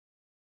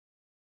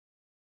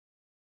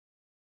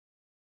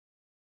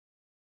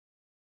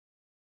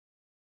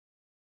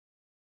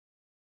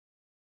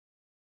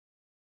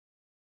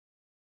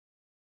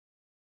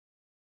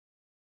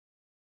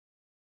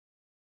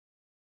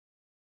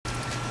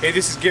Hey,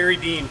 this is Gary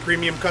Dean,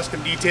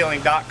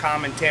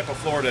 PremiumCustomDetailing.com in Tampa,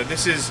 Florida.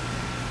 This is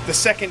the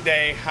second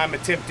day I'm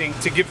attempting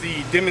to give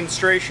the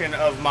demonstration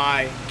of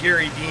my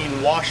Gary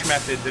Dean wash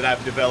method that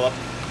I've developed.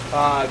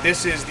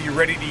 This is the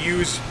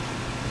ready-to-use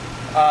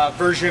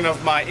version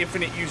of my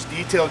infinite use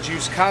detail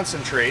juice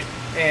concentrate,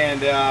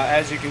 and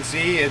as you can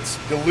see, it's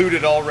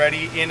diluted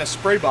already in a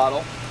spray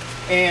bottle.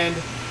 And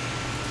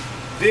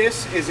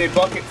this is a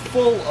bucket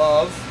full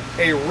of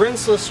a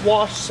rinseless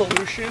wash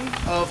solution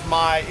of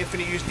my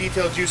infinite use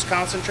detail juice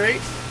concentrate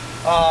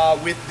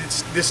with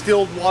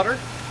distilled water,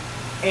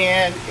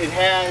 and it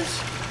has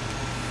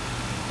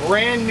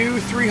brand new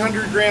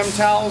 300-gram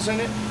towels in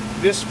it.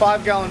 This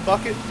 5-gallon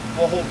bucket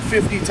will hold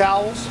 50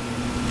 towels.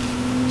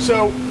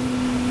 So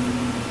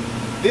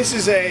this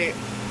is a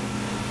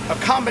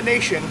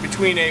combination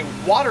between a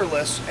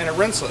waterless and a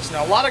rinseless.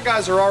 Now, a lot of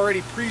guys are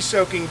already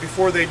pre-soaking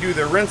before they do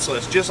their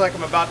rinseless, just like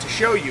I'm about to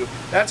show you.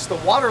 That's the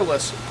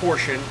waterless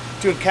portion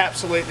to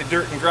encapsulate the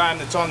dirt and grime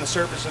that's on the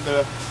surface of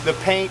the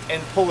paint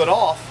and pull it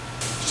off,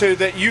 so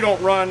that you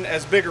don't run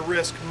as big a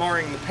risk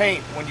marring the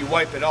paint when you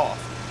wipe it off.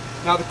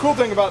 Now, the cool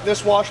thing about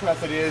this wash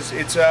method is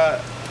it's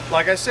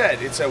like I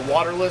said, it's a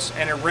waterless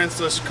and a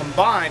rinseless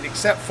combined,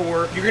 except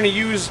for you're going to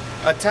use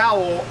a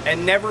towel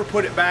and never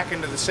put it back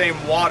into the same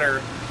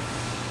water.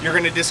 You're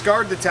going to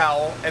discard the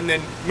towel and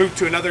then move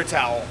to another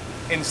towel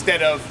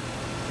instead of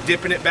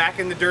dipping it back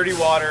in the dirty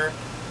water,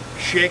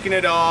 shaking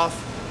it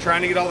off,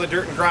 trying to get all the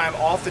dirt and grime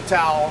off the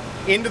towel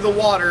into the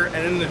water, and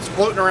then it's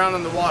floating around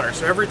in the water.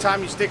 So every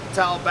time you stick the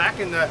towel back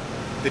in the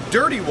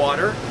dirty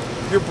water,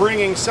 you're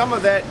bringing some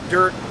of that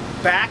dirt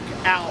back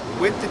out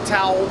with the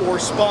towel or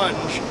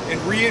sponge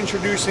and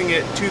reintroducing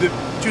it to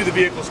the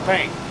vehicle's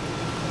paint.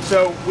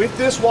 So with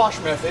this wash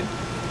method,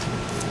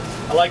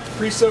 I like to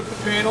pre-soak the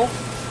panel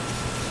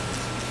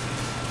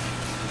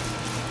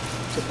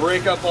to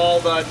break up all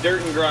the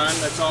dirt and grime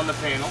that's on the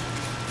panel.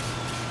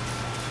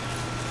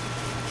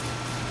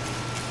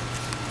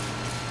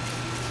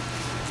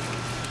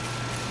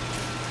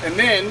 And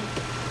then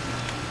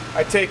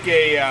I take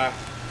a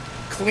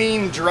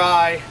clean,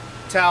 dry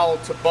towel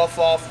to buff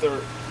off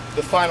the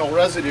final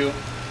residue,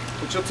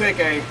 which will take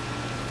a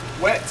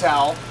wet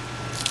towel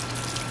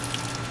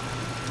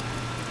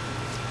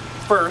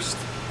first,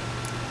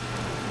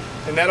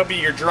 and that'll be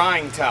your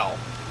drying towel.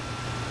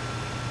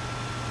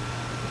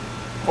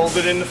 Fold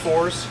it into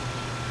fours,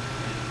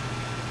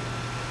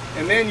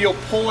 and then you'll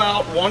pull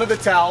out one of the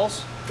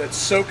towels that's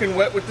soaking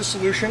wet with the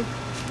solution,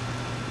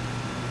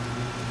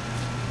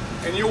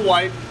 and you'll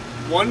wipe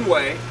one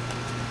way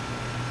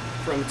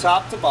from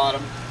top to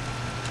bottom,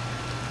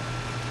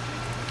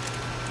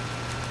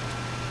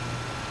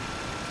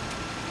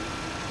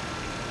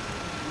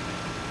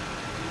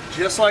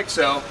 just like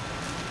so.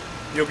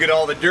 You'll get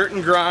all the dirt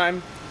and grime.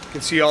 You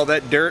can see all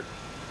that dirt.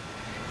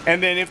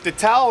 And then if the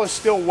towel is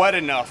still wet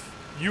enough,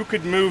 you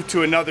could move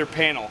to another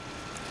panel.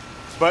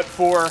 But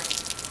for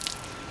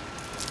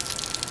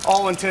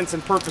all intents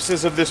and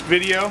purposes of this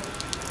video,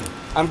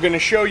 I'm going to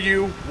show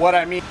you what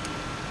I mean.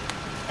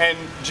 And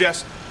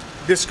just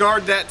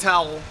discard that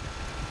towel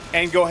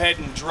and go ahead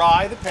and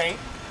dry the paint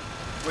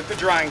with the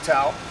drying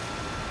towel.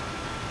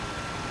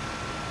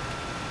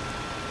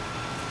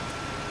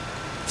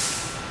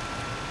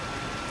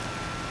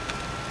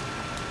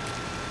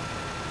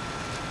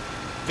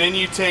 Then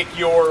you take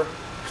your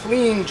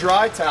clean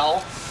dry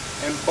towel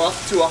and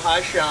buff to a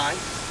high shine.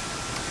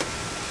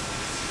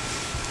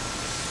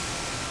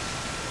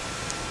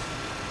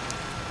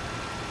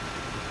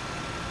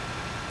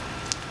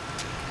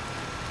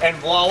 And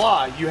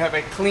voila, you have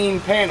a clean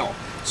panel.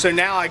 So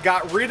now I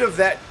got rid of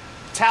that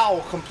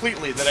towel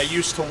completely that I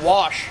used to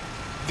wash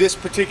this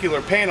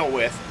particular panel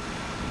with.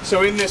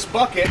 So in this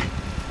bucket,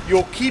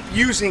 you'll keep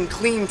using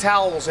clean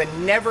towels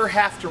and never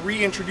have to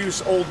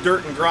reintroduce old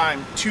dirt and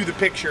grime to the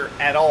picture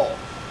at all,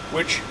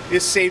 which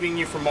is saving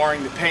you from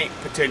marring the paint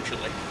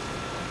potentially.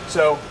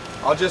 So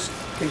I'll just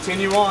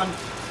continue on.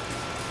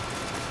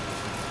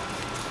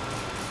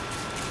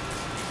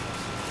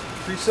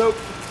 Pre-soak.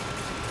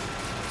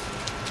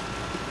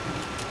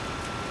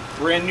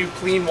 Brand new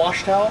clean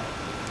wash towel,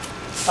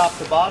 top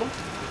to bottom.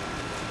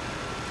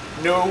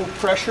 No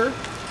pressure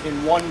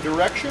in one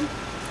direction.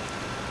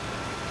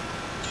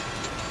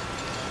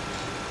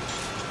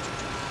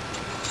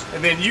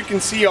 And then you can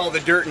see all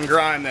the dirt and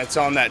grime that's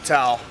on that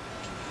towel.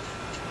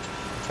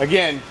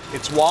 Again,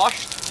 it's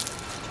washed,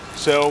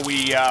 so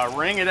we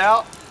wring it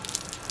out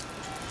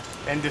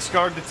and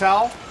discard the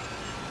towel.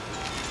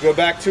 Go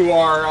back to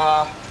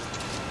our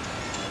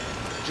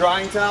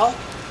drying towel.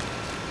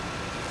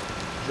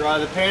 Dry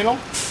the panel,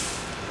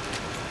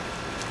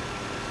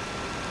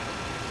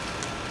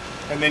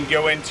 and then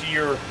go into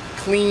your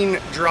clean,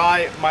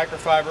 dry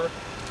microfiber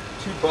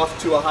to buff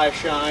to a high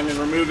shine and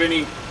remove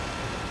any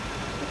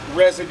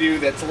residue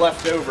that's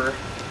left over.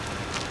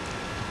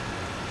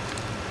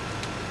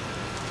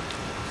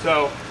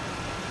 So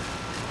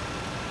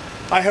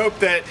I hope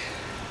that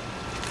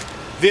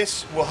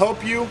this will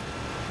help you.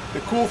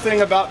 The cool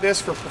thing about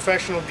this for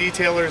professional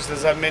detailers,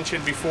 as I've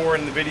mentioned before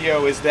in the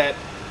video, is that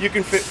you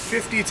can fit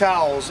 50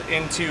 towels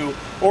into,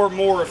 or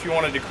more if you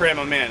wanted to cram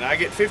them in. I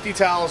get 50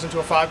 towels into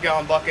a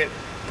 5-gallon bucket,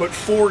 put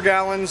 4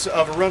 gallons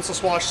of a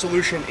rinseless wash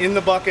solution in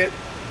the bucket.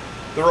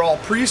 They're all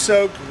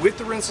pre-soaked with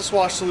the rinseless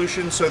wash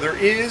solution, so there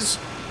is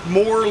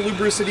more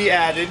lubricity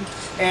added.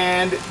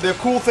 And the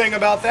cool thing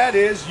about that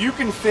is you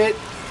can fit,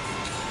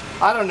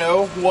 I don't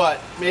know,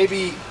 what,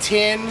 maybe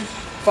 10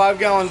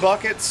 5-gallon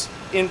buckets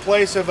in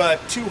place of a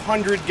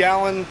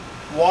 200-gallon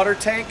water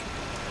tank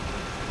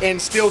and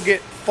still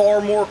get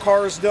far more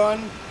cars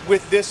done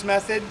with this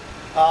method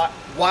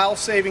while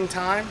saving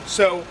time.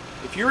 So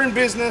if you're in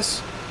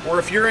business, or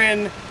if you're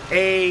in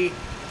a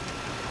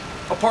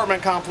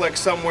apartment complex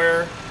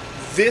somewhere,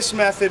 this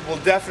method will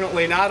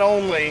definitely not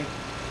only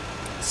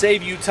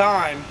save you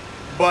time,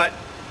 but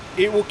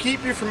it will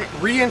keep you from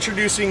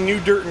reintroducing new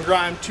dirt and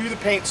grime to the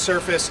paint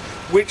surface,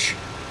 which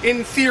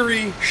in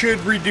theory should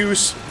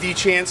reduce the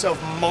chance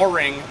of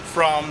marring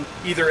from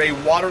either a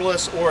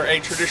waterless or a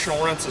traditional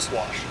rinseless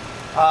wash.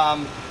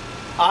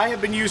 I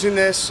have been using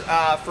this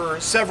for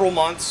several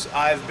months.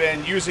 I've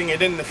been using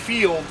it in the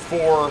field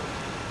for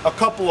a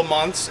couple of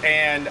months,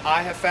 and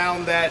I have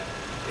found that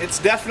it's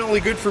definitely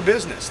good for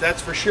business,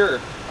 that's for sure.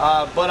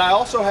 But I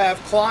also have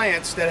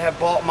clients that have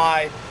bought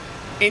my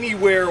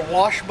Anywhere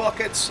wash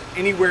buckets,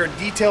 Anywhere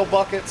detail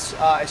buckets.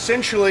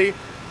 Essentially,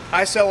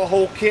 I sell a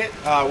whole kit,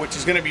 which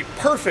is going to be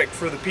perfect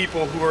for the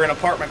people who are in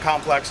apartment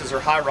complexes or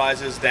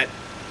high-rises that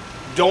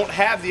don't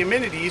have the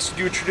amenities to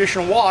do a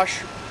traditional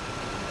wash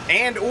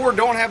and or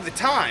don't have the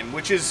time,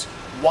 which is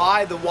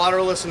why the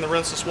waterless and the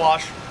rinseless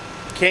wash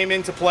came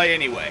into play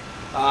anyway.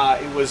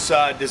 It was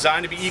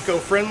designed to be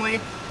eco-friendly,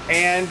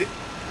 and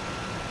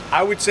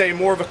I would say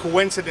more of a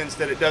coincidence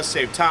that it does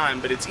save time,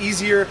 but it's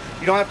easier.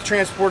 You don't have to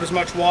transport as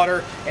much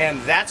water,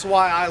 and that's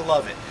why I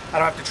love it. I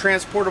don't have to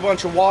transport a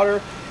bunch of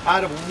water.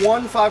 Out of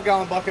one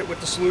 5-gallon bucket with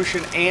the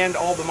solution and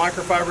all the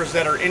microfibers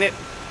that are in it,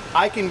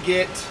 I can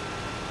get,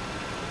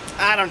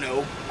 I don't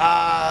know,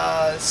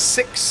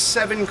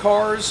 6-7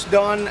 cars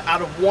done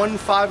out of one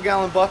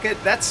 5-gallon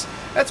bucket. That's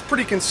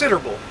pretty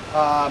considerable.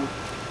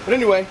 But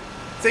anyway,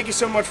 thank you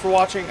so much for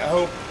watching. I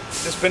hope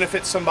this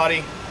benefits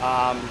somebody.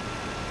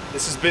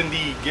 This has been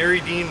the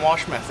Garry Dean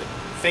Wash Method.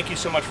 Thank you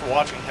so much for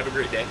watching. Have a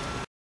great day.